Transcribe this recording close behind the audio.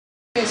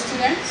Hey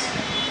students,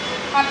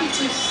 happy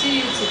to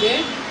see you today.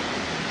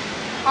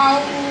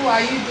 How are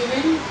you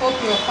doing? Hope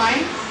you're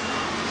fine.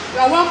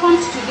 You are welcome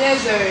to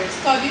today's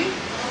study.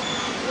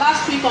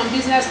 Last week on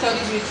business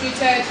studies we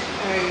treated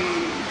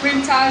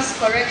printers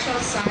correction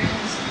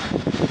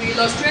signs. We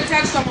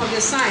illustrated some of the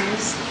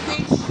signs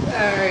which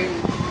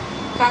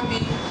can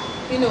be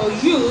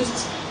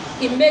used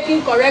in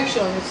making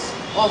corrections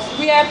of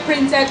where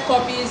printed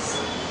copies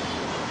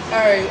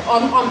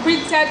on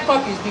printed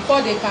copies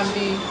before they can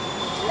be,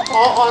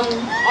 or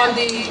on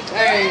the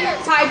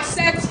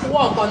typeset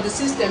work on the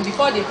system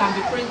before they can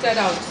be printed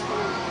out.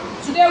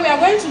 Today we are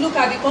going to look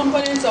at the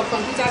components of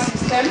computer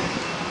system,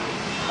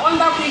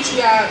 under which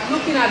we are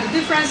looking at the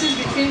differences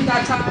between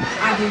data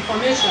and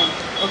information.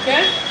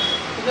 Okay,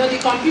 the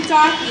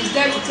computer is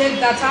there to take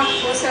data,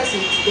 process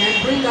it, then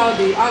bring out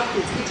the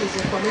output, which is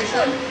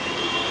information.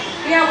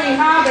 Here we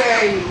have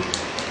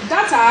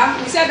data.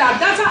 We said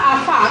that data are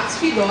facts,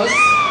 figures,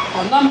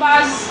 or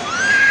numbers,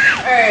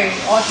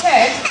 or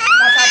text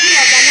that have been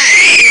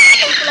organized for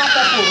a particular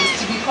purpose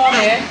to become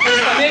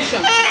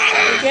information.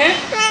 Okay,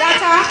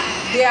 data,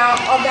 they are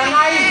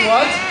organized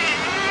what?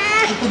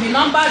 It could be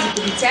numbers, it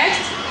could be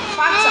text,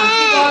 facts and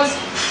figures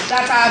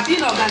that are being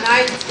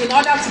organized in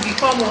order to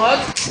become what?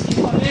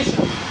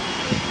 Information.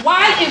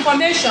 While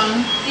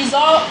information is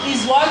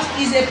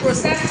a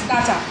processed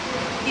data,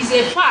 is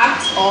a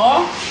fact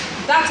or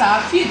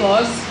data,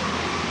 figures,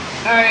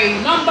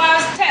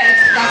 numbers,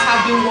 text that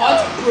have been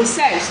what?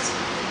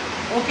 Processed.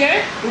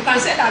 Okay, we can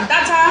say that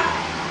data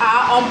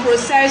are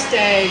unprocessed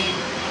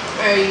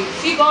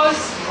figures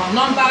or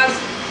numbers,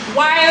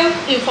 while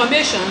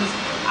informations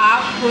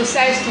are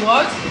processed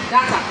what?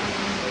 Data.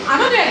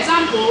 Another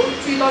example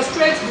to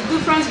illustrate the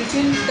difference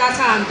between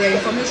data and the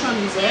information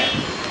is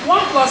 1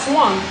 plus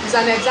 1 is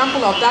an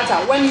example of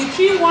data. When you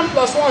key 1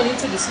 plus 1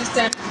 into the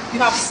system, you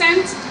have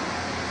sent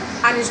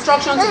an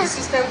instruction to the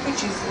system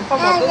which is in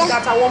form of this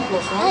data 1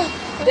 plus 1.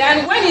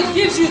 Then when it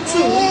gives you 2,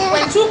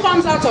 when 2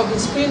 comes out of the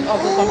screen of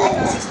the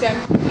computer system,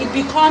 it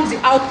becomes the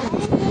output,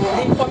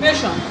 the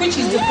information, which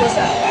is the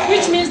process.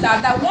 Which means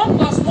that 1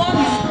 plus 1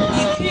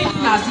 you key in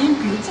as the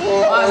input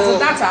or as the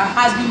data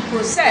has been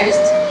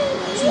processed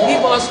to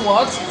give us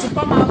what? To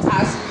come out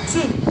as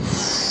 2.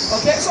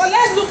 Okay, so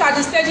let's look at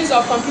the stages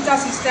of computer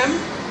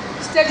system.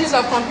 Stages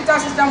of computer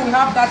system, we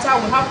have data,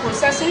 we have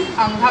processing,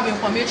 and we have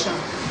information.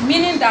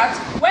 Meaning that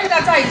when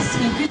data is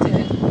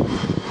inputted,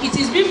 it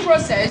is being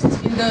processed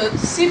in the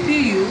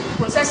CPU,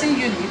 processing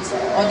unit,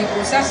 or the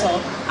processor,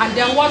 and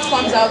then what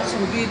comes out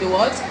will be the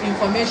what?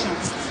 Information.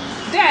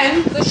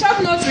 Then, the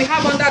short notes we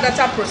have under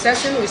data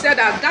processing, we said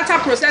that data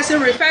processing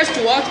refers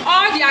to what?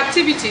 All the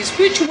activities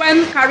which,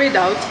 when carried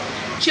out,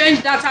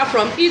 change data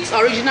from its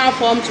original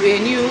form to a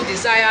new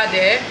desired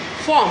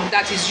form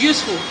that is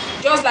useful.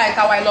 Just like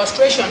our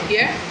illustration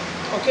here.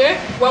 Okay,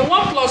 when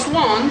 1 plus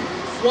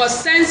 1 was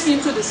sent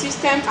into the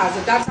system as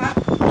the data,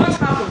 what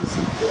happens?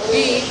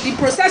 The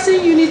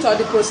processing unit or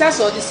the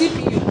processor, the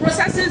CPU,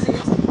 processes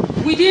it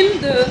within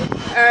the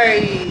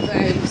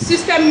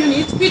system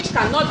unit, which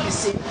cannot be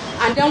seen,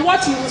 and then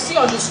what you will see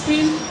on the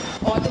screen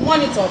or the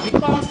monitor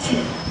becomes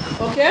 2.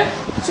 Okay,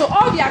 so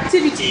all the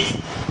activities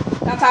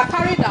that are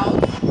carried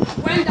out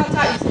when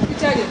data is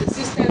inputted in the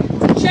system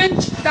to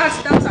change that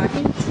data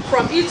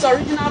from its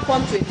original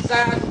form to a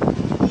desired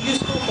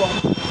useful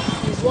form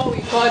is what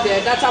we call the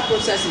data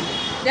processing.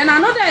 Then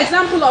another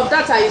example of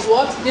data is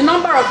what? The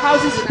number of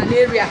houses in an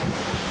area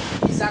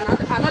is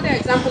another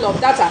example of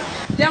data.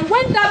 Then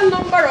when that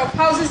number of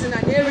houses in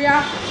an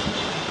area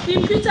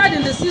imputed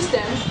in the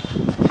system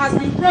has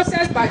been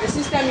processed by the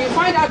system, you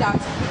find out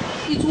that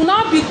it will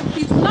now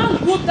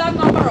group that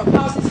number of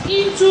houses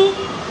into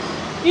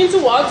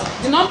what?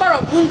 The number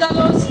of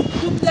bungalows,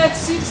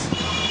 duplexes,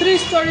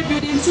 3-story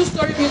buildings,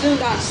 2-story buildings,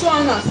 and so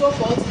on and so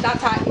forth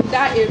that are in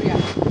that area.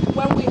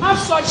 When we have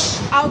such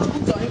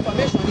output or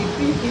information,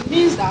 it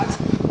means that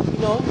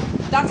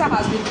data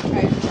has been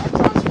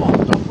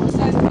transformed or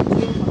processed into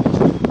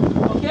information.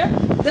 Okay?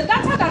 The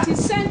data that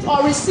is sent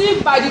or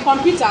received by the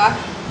computer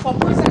for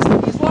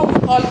processing is what we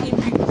call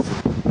input,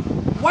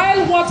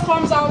 while what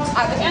comes out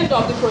at the end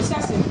of the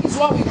processing is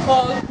what we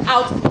call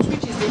output,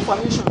 which is the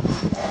information.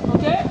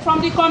 Okay?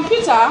 From the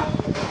computer.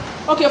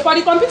 Okay, for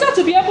the computer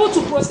to be able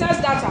to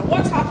process data,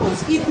 what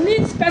happens? It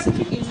needs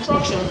specific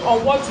instructions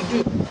on what to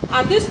do.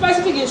 And these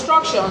specific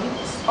instructions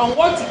on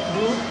what to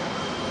do,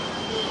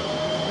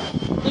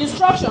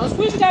 instructions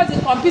which tells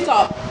the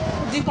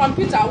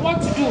computer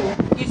what to do,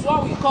 is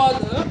what we call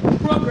the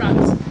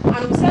programs.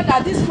 And we said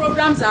that these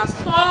programs are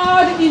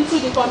stored into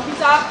the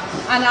computer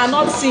and are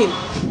not seen.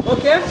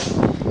 Okay?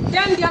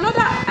 Then the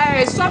another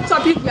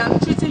subtopic we are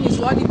treating is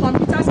what? The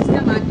computer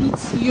system and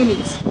its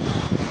units.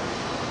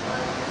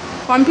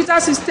 Computer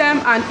system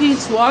and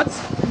its what?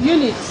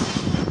 Units.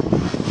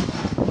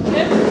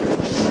 Okay? We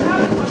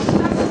have the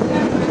computer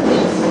system and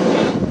its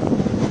units.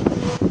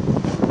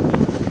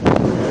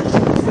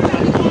 So that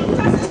the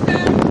computer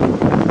system,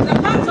 the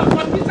parts of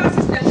computer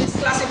system is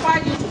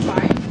classified into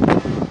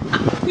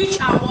 5, which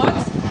are what?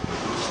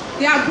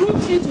 They are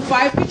grouped into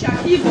 5, which are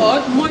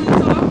keyboard,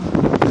 monitor,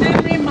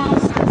 memory,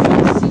 mouse, and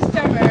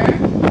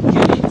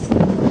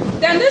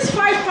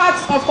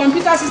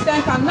computer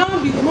system can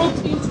now be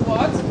grouped into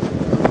what?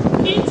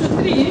 Into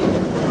three.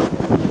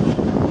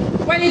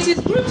 When it is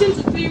grouped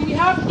into three, we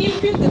have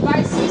input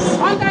devices.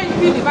 Under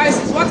input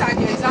devices, what are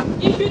the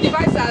examples? Input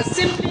devices are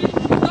simply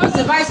those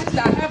devices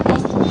that help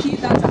us to key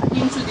data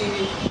into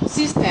the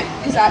system.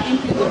 These are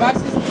input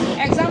devices.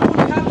 Example,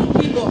 we have the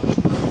keyboard.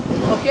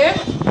 Okay?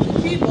 The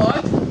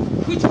keyboard,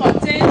 which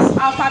contains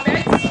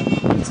alphabets.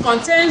 It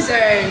contains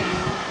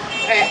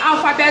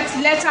alphabet,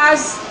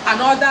 letters, and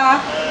other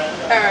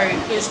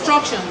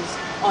instructions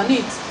on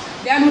it.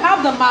 Then we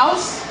have the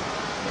mouse.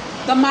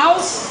 The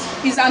mouse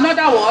is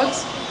another word.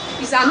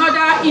 Is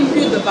another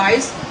input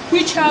device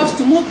which helps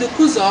to move the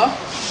cursor.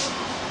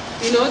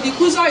 You know, the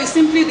cursor is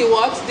simply the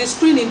what? The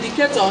screen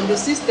indicator on the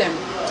system.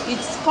 It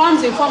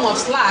comes in form of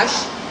slash,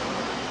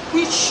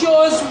 which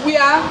shows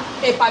where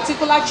a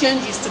particular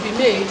change is to be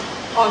made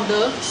on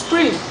the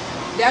screen.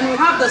 Then we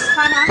have the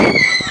scanner,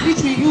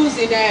 which we use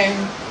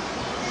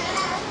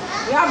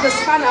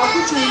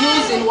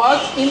in what?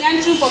 In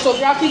entering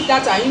photographic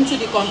data into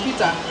the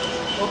computer.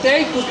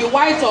 Okay, it could be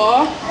white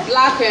or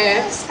black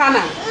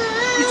scanner.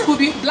 It could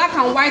be black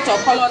and white or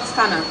colored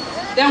scanner.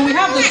 Then we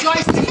have the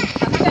joystick.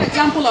 Another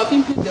example of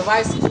input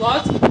device is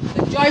what?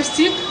 The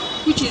joystick,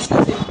 which is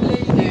used in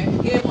playing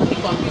a game on the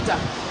computer.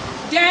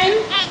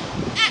 Then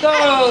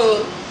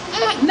the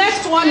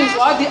next one is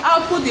what? The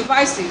output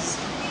devices,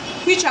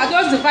 which are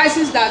those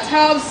devices that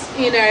helps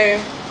in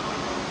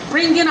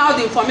bringing out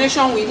the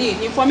information we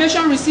need.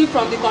 Information received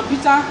from the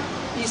computer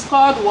is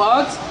called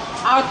what?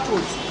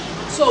 Output.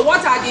 So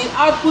what are the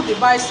output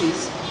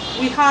devices?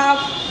 We have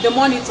the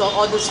monitor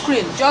or the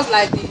screen, just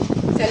like the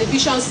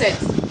television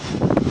set.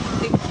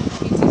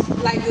 It is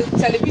like the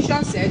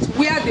television set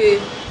where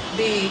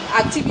the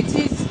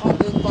activities of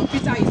the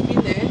computer is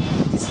being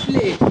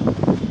displayed.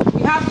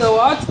 We have the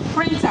what?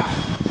 Printer.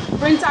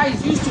 Printer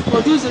is used to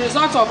produce the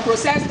result of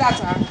processed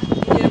data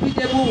in a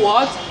readable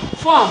what?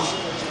 Form.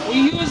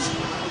 We use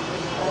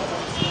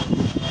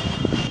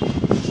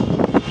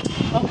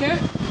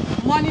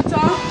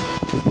monitor.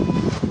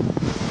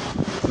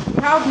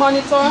 We have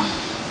monitor,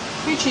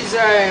 which is we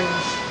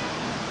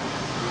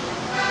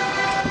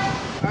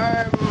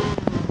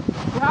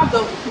have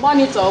the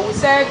monitor. We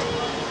said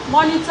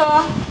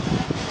monitor.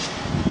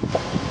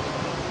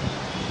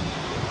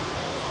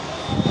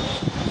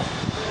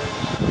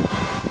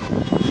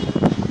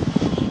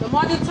 The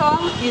monitor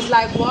is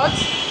like what?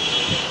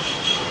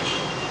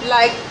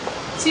 Like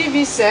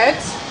TV set.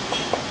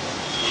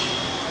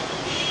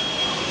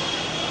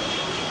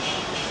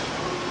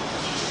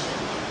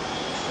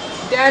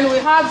 Then we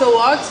have the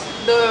what?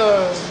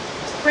 The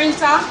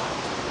printer.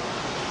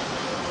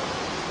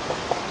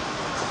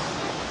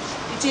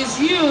 It is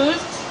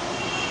used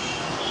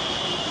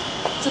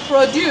to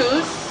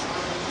produce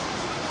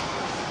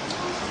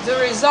the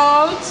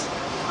result.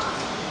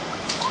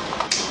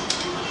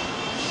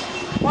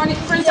 One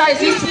printer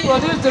is used to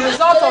produce the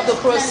result of the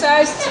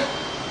processed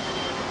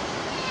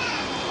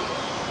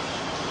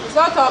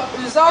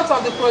result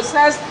of the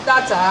processed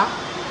data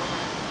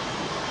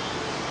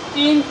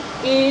in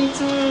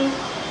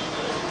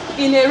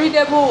a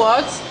readable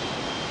what?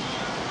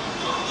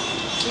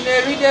 In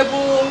a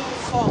readable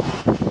form.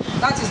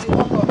 That is the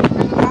work of the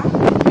printer.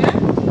 Okay?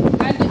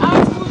 And the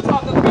output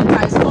of the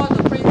printer is called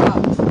the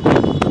printout.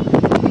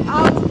 The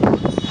output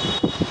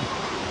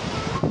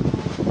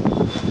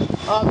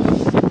of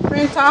the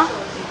printer.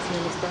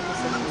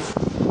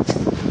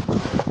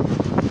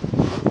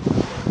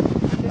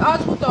 The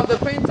output of the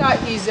printer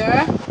is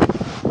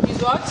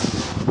what?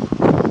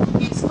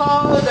 It's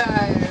called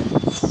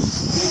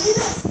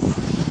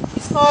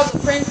the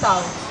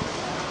printout.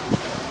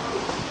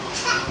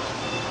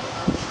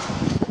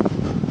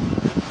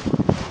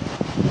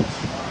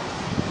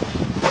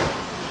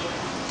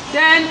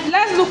 Then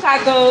let's look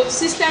at the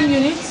system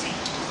unit.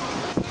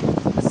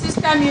 The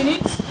system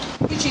unit,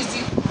 which is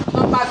the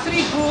number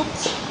 3 group.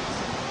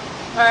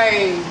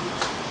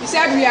 We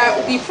said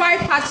the 5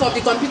 parts of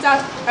the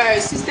computer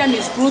system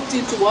is grouped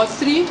into what?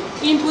 3: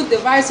 input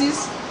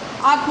devices,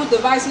 output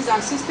devices,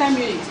 and system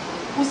unit.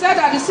 We said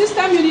that the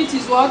system unit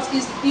is what?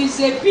 Is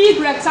a big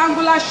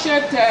rectangular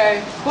shaped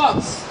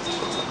box.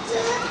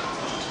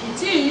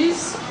 It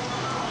is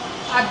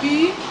a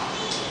big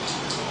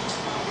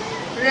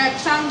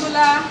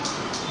rectangular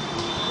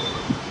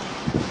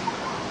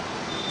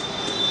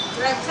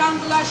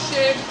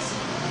shaped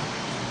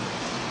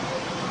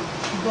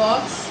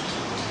box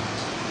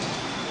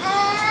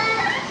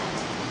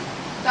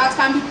that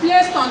can be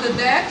placed on the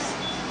desk.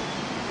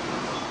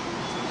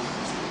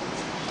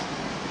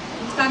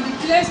 It can be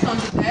placed on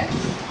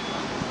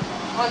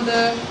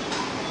the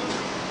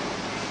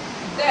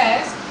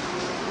desk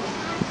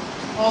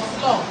or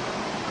floor.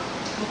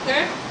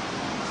 Okay?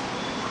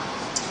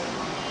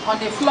 On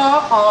the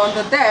floor or on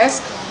the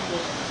desk,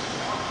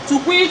 to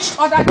which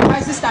other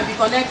devices can be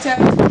connected,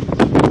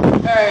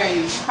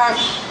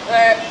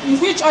 in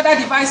which other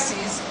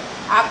devices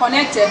are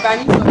connected by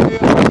means of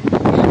various.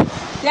 Okay?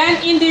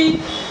 Then in the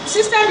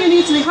system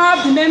unit, we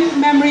have the main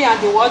memory and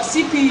the word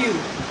CPU.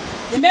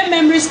 The main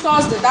memory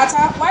stores the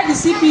data, while the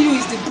CPU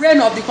is the brain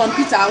of the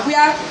computer,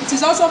 where it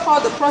is also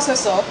called the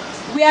processor,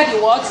 where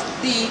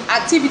the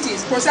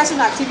activities, processing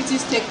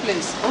activities take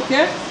place.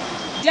 Okay.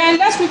 Then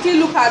let's quickly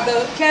look at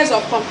the cares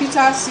of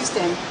computer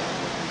system.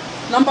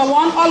 Number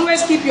one,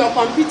 always keep your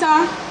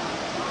computer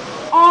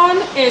on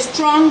a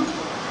strong,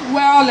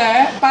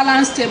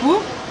 balanced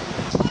table.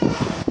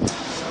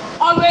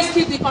 Always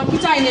keep the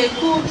computer in a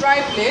cool,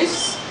 dry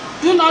place.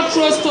 Do not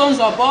throw stones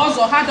or balls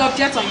or hard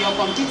objects on your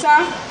computer.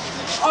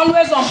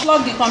 Always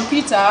unplug the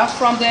computer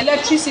from the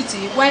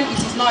electricity when it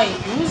is not in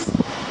use.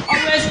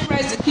 Always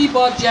press the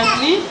keyboard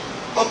gently.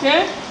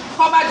 Okay.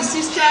 Cover the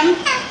system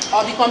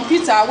or the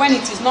computer when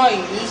it is not in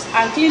use,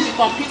 and clean the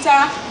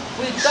computer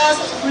with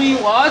dust-free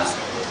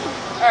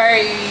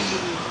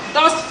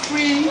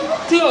dust-free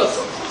clothes.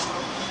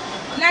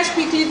 Let's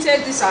quickly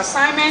take this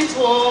assignment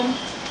home.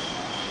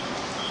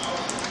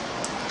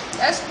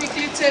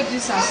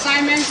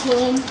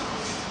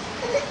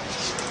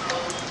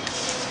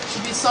 To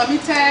be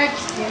submitted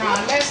in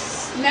our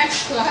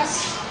next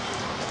class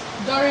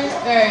during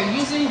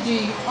using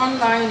the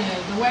online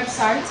the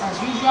website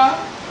as usual.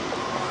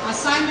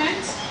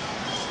 Assignment.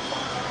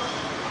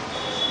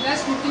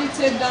 Let's quickly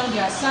take down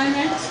the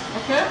assignment.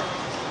 Okay.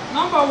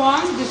 Number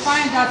one,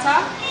 define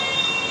data.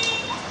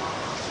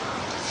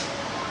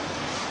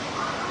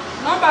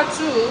 Number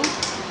two,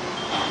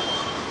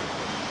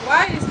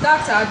 why is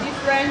data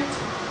different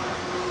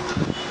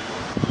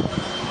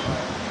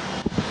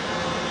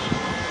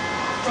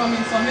from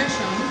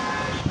information?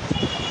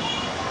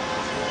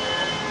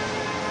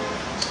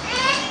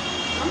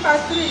 Number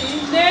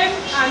three, name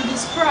and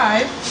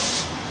describe